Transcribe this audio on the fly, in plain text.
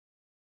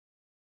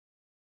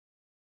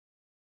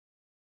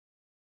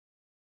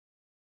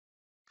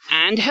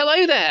And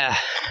hello there!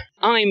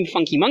 I'm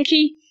Funky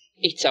Monkey,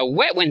 it's a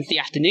wet Wednesday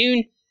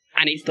afternoon,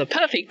 and it's the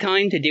perfect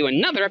time to do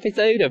another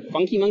episode of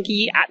Funky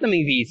Monkey at the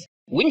Movies.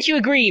 Wouldn't you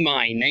agree,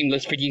 my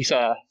nameless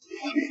producer?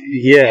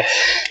 Yes.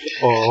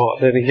 Or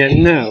then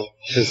again, no,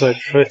 because I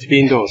prefer to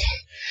be indoors.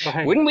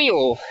 Wouldn't we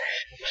all?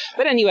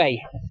 But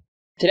anyway,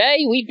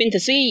 today we've been to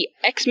see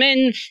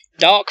X-Men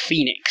Dark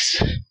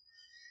Phoenix.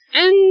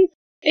 And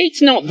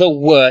it's not the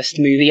worst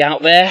movie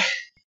out there.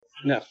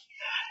 No.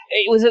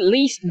 It was at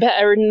least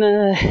better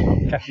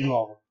than Captain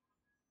Marvel.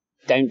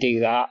 Don't do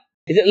that.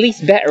 It's at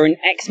least better than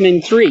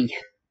X-Men 3.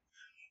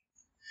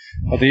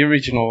 Or the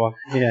original one,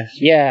 yeah.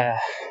 Yeah.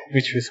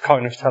 Which was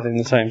kind of telling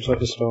the same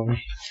sort of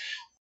story.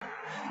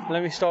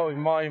 Let me start with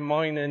my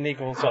minor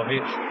niggles of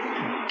it.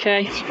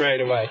 Okay.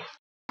 Straight away.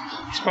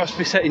 It's supposed to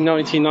be set in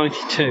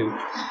 1992,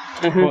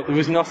 but there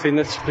was nothing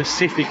that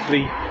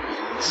specifically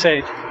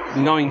said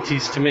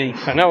 90s to me.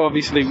 I know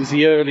obviously it was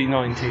the early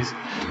 90s,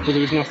 but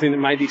there was nothing that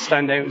made it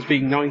stand out as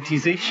being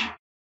 90s-ish.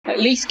 At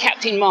least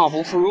Captain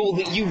Marvel, for all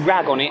that you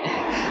rag on it,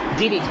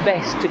 did its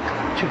best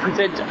to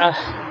present a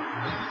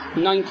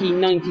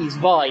 1990s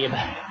vibe.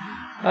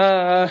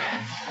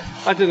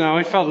 I don't know,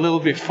 it felt a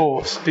little bit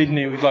forced, didn't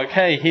it? It was like,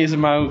 hey, here's a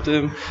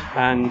modem,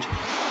 and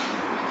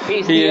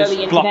here's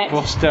the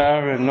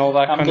Blockbuster and all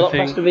that kind of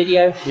thing. Blockbuster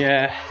video.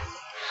 Yeah.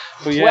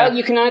 But yeah. Well,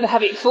 you can either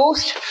have it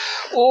forced,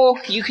 or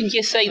you can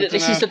just say that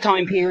this is the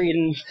time period.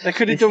 And they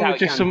could have done with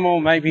just some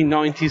more maybe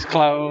 90s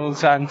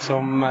clothes and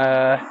some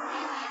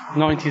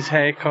 90s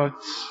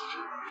haircuts.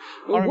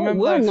 Well, what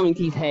were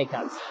 90s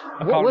haircuts?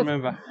 I can't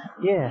remember.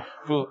 Yeah.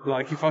 But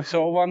like, if I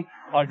saw one,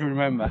 I'd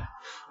remember.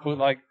 But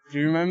like, do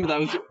you remember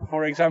those,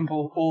 for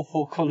example,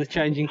 awful colour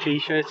changing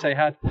t-shirts they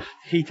had?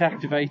 Heat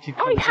activated.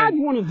 I had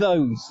one of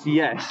those.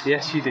 Yes,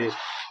 you did.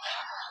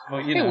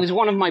 Well, you know. It was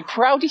one of my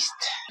proudest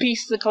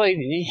pieces of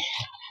clothing.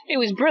 It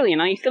was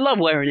brilliant. I used to love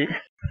wearing it.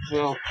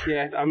 Well,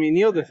 yeah, I mean,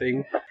 the other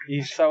thing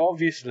is, so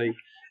obviously,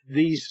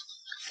 these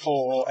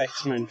 4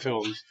 X-Men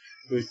films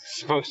were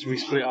supposed to be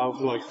split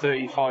over like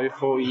 35,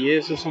 40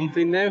 years or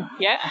something now.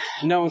 Yeah.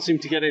 No one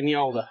seemed to get any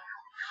older.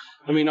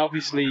 I mean,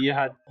 obviously, you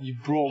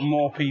brought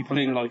more people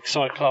in, like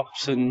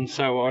Cyclops and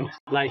so on,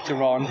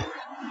 later on.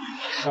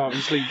 So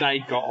obviously, they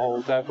got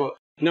older, but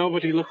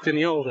nobody looked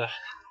any older.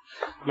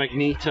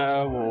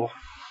 Magneto or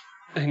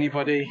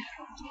anybody.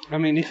 I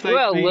mean, if they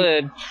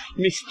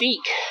Mystique.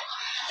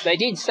 They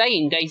did say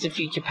in Days of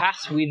Future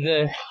Past with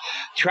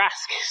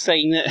Trask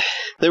saying that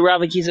the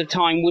ravages of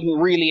time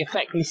wouldn't really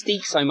affect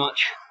Mystique so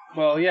much.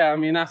 Well, yeah, I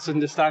mean, that's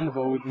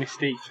understandable with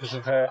Mystique because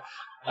of her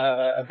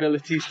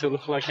abilities to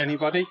look like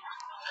anybody.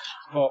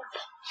 But,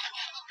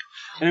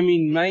 I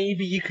mean,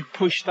 maybe you could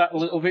push that a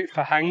little bit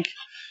for Hank,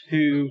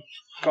 who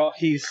got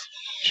his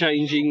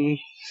changing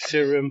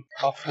serum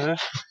off her.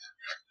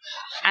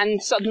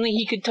 And suddenly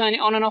he could turn it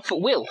on and off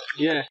at will.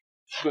 Yeah,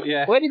 but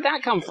yeah. Where did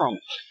that come from?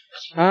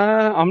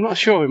 I'm not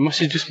sure. It must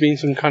have just been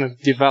some kind of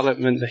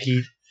development that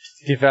he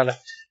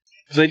developed.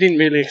 Because they didn't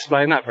really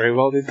explain that very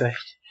well, did they?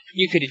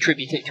 You could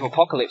attribute it to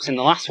Apocalypse in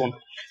the last one.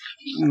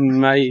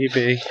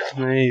 Maybe,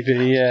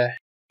 yeah.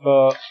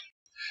 But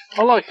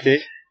I liked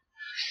it.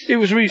 It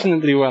was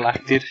reasonably well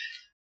acted.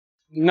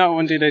 No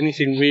one did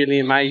anything really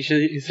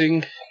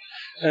amazing.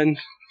 And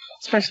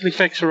special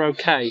effects are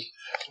okay.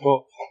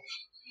 But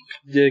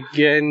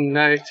again,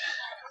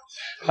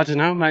 I don't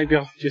know, maybe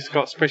I've just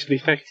got special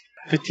effect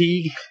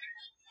fatigue.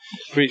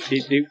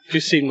 It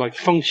just seemed like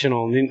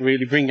functional and didn't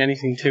really bring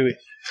anything to it.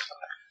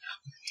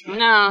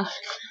 No,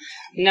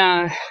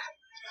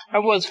 I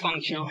was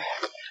functional.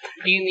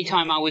 The only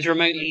time I was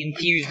remotely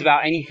enthused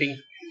about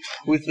anything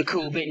was the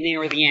cool bit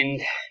nearer the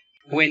end,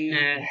 when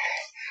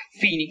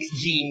Phoenix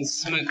Jean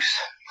smokes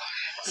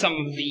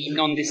some of the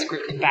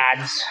nondescript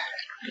bads.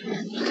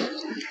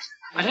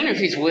 I don't know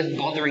if it's worth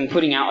bothering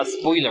putting out a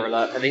spoiler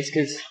alert for this,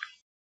 because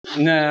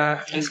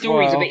the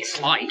story's a bit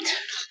slight.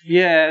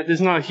 Yeah,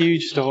 there's not a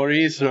huge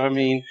story, so I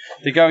mean,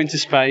 they go into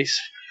space.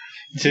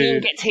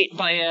 Jean gets hit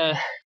by a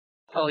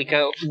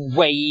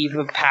wave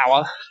of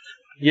power.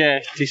 Yeah,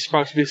 it's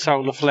supposed to be a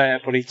solar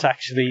flare, but it's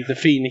actually the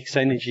Phoenix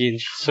energy, and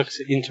she sucks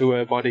it into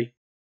her body.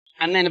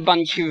 And then a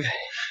bunch of...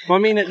 Well,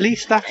 I mean, at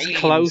least that's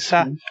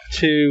closer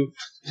to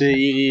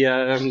the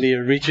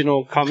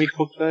original comic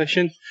book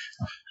version.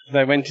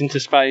 They went into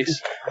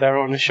space, they're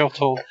on a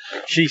shuttle,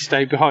 she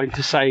stayed behind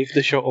to save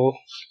the shuttle,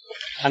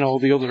 and all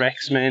the other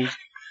X-Men,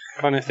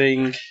 kind of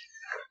thing.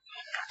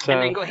 So,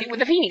 and then got hit with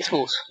the Phoenix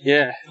Force.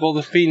 Yeah, well,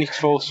 the Phoenix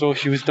Force saw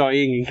she was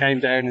dying and came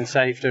down and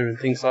saved her and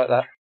things like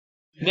that.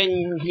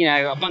 Then,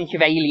 a bunch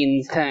of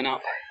aliens turn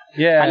up.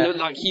 Yeah. And look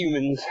like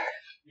humans.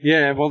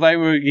 Yeah, well, they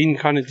were in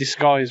kind of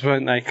disguise,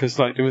 weren't they? Because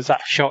there was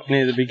that shot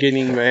near the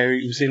beginning where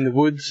it was in the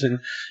woods, and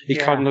it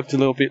kind of looked a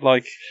little bit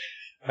like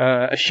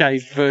a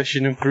shaved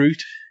version of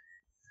Groot.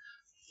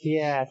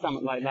 Yeah,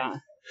 something like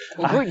that.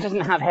 Well, Groot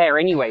doesn't have hair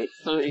anyway.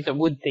 It's a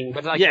wood thing,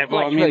 but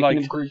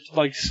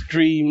like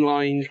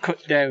streamlined,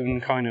 cut down,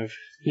 kind of.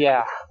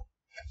 Yeah,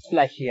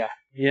 fleshier.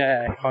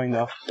 Yeah, kind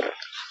of.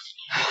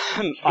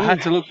 I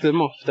had to look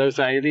them up, those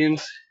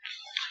aliens.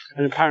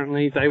 And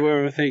apparently they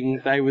were a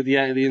thing. They were the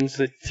aliens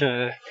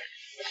that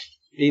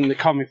in the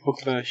comic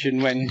book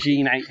version when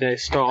Jean ate their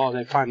star,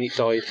 their planet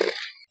died.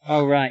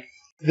 Oh, right.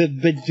 The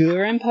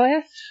Badur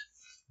Empire?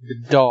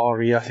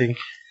 Badari, I think.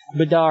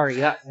 Badari,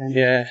 that's them.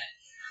 Yeah.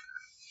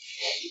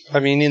 I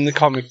mean, in the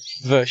comic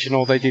version,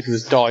 all they did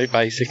was die,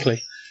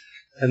 basically.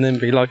 And then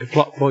be like a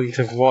plot point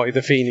of why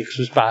the Phoenix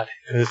was bad.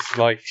 Because,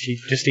 like, she'd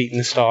just eaten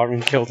the star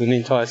and killed an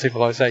entire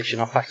civilization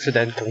off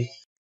accidentally.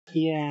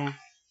 Yeah.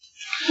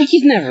 Which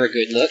is never a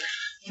good look.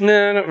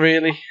 No, not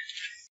really.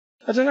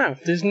 I don't know.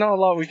 There's not a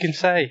lot we can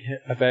say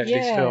about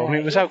this Yeah. film.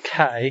 It was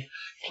okay.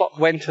 Plot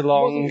went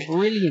along. It wasn't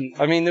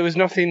brilliant. I mean, there was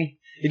nothing...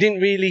 It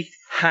didn't really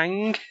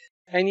hang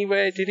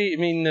anywhere, did it?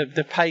 I mean,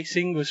 the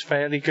pacing was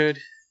fairly good.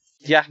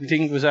 The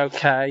acting was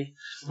okay.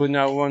 But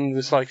no one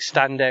was, like,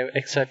 standout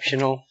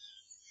exceptional.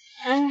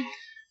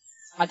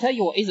 I tell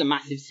you what is a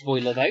massive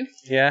spoiler, though.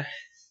 Yeah.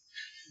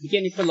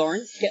 Jennifer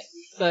Lawrence gets...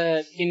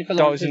 Jennifer Dies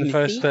Lawrence in the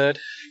first third.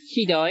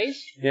 She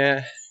dies.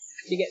 Yeah.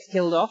 She gets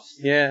killed off.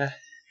 Yeah.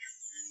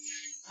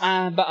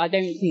 But I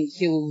don't think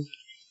she'll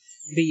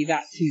be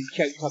that too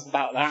choked up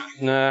about that.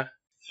 No.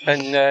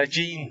 And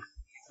Jean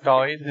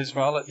died as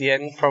well at the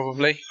end,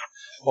 probably.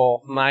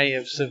 Or may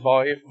have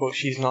survived, but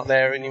she's not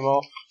there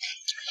anymore.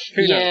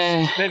 Who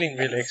knows? They didn't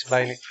really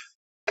explain it.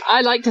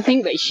 I like to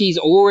think that she's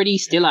already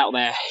still out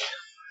there.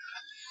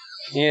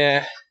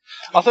 Yeah.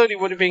 I thought it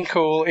would have been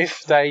cool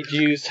if they'd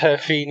used her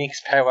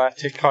Phoenix power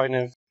to kind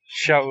of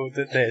show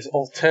that there's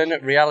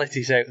alternate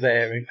realities out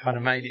there and kind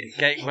of made it a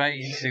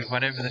gateway into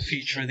whatever the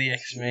future of the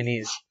X-Men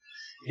is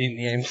in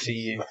the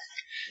MCU.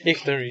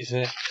 If there is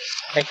a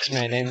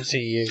X-Men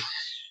MCU.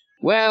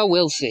 Well,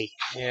 we'll see.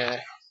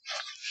 Yeah.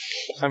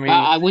 I mean...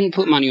 I wouldn't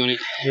put money on it.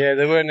 Yeah,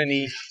 there weren't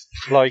any,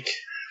 like,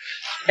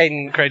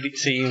 end credit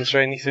scenes or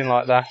anything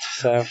like that,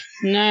 so...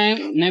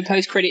 No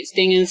post-credit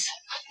stingers.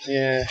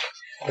 Yeah.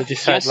 They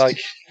just said,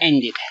 like...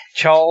 ended.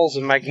 Charles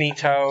and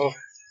Magneto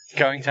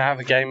going to have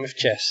a game of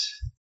chess.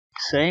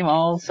 Same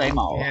old, same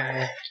old.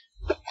 Yeah.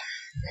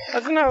 I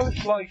don't know,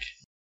 like...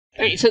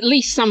 It's at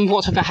least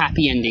somewhat of a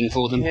happy ending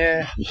for them.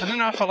 Yeah. I don't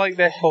know if I like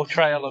their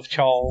portrayal of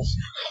Charles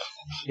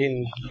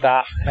in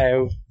that,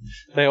 how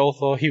they all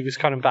thought he was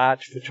kind of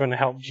bad for trying to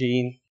help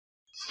Jean.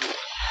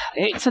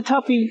 It's a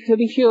toughie, to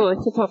be sure.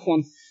 It's a tough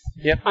one.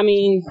 Yep. I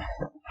mean,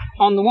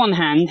 on the one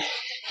hand,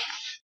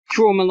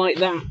 trauma like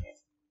that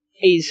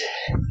is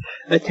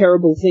a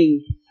terrible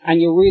thing,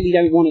 and you really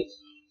don't want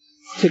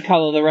it to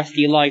colour the rest of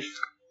your life.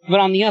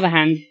 But on the other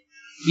hand,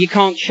 you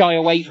can't shy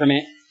away from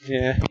it.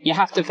 Yeah. You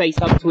have to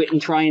face up to it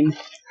and try and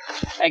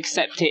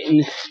accept it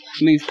and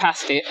move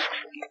past it.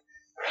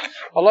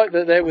 I like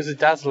that there was a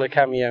Dazzler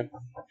cameo,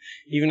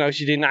 even though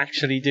she didn't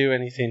actually do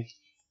anything.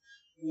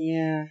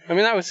 Yeah. I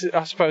mean, that was,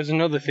 I suppose,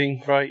 another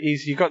thing, right,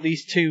 is you got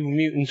these two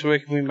mutants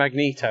working with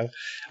Magneto,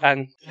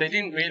 and they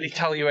didn't really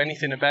tell you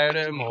anything about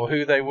them, or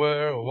who they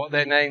were, or what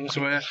their names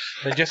were.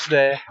 They're just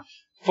there,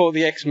 fought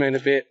the X-Men a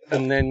bit,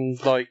 and then,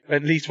 like,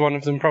 at least one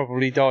of them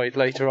probably died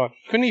later on.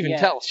 Couldn't even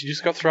tell, she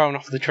just got thrown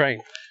off the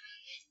train.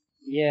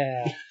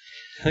 Yeah.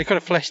 They could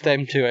have fleshed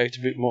them two out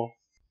a bit more.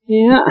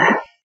 Yeah.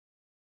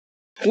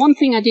 One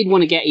thing I did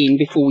want to get in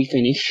before we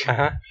finish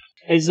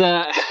is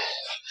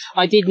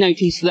I did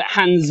notice that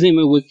Hans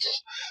Zimmer was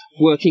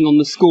working on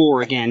the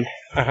score again.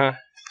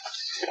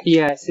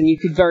 Yes, and you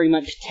could very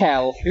much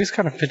tell. It was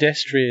kind of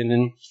pedestrian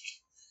and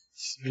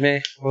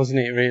meh, wasn't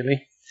it,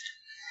 really?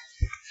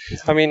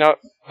 I mean,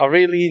 I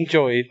really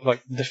enjoyed,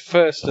 like, the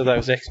first of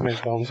those X-Men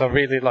films. I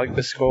really liked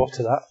the score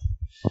to that.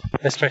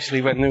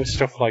 Especially when there was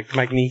stuff like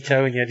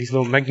Magneto and you had his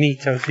little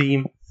Magneto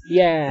theme.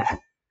 Yeah.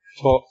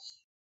 But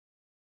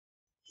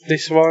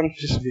this one,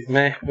 just a bit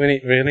meh, wasn't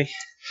it, really?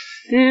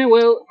 Yeah,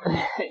 well,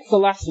 it's the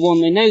last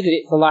one. They know that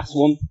it's the last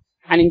one.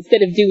 And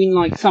instead of doing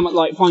like something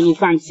like Final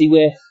Fantasy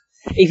where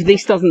if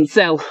this doesn't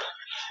sell,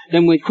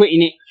 then we're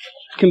quitting it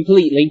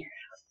completely.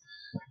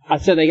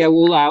 So they go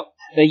all out.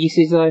 They just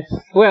say,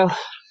 well,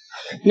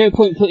 no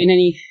point putting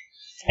any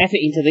effort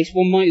into this.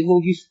 One might as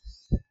well just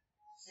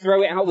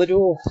throw it out the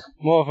door.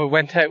 More of a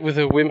went out with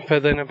a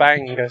whimper than a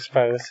bang, I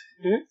suppose.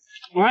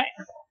 Right.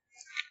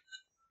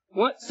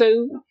 What,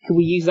 so, can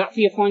we use that for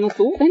your final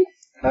thought then?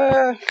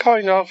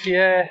 Kind of,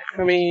 yeah.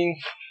 I mean,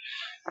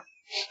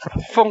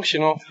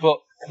 functional, but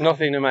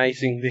nothing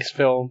amazing, this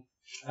film.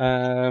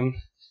 Kind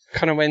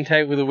of went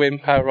out with a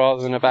whimper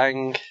rather than a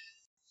bang.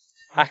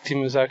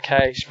 Acting was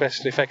okay,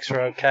 special effects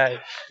were okay.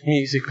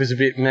 Music was a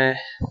bit meh.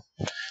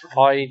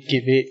 I'd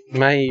give it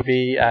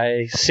maybe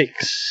a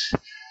 6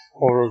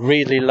 or a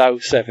really low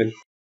 7.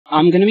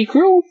 I'm gonna be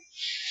cruel.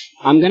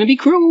 I'm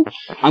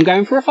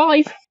going for a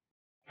 5.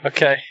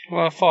 Okay,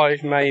 well,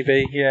 5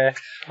 maybe, yeah.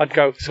 I'd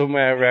go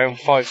somewhere around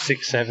 5,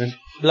 6, 7.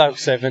 Low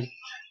 7.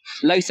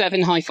 Low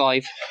 7, high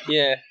 5.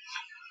 Yeah.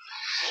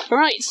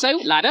 Alright, so,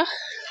 ladder.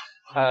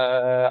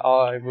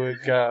 I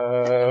would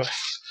go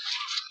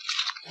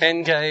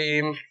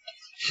Endgame,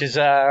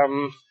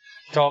 Shazam,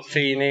 Dark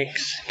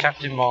Phoenix,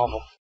 Captain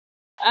Marvel.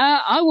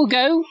 I will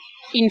go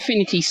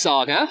Infinity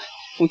Saga,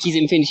 which is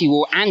Infinity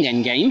War and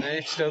Endgame.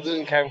 It still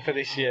doesn't count for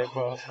this year,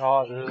 but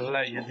I'll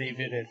let you leave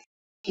it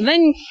in.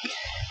 Then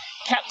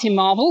Captain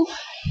Marvel,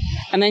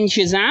 and then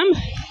Shazam,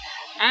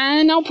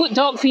 And I'll put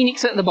Dark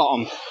Phoenix at the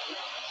bottom.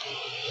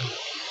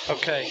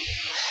 Okay.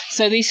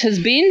 So this has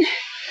been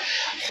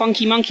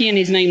Funky Monkey and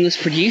his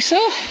nameless producer.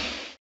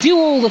 Do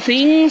all the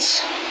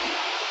things.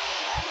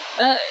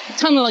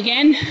 Tunnel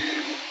again.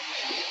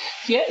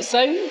 Yeah,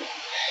 so...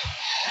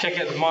 Check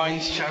out the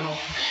Mines channel.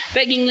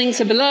 Begging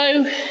links are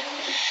below.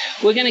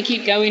 We're going to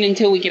keep going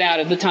until we get out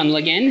of the tunnel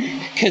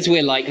again, because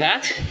we're like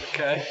that.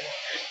 Okay.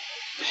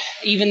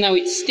 Even though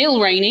it's still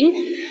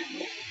raining,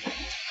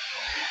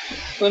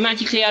 we're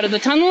magically out of the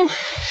tunnel.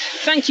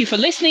 Thank you for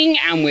listening,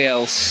 and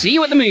we'll see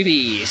you at the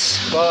movies.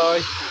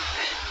 Bye.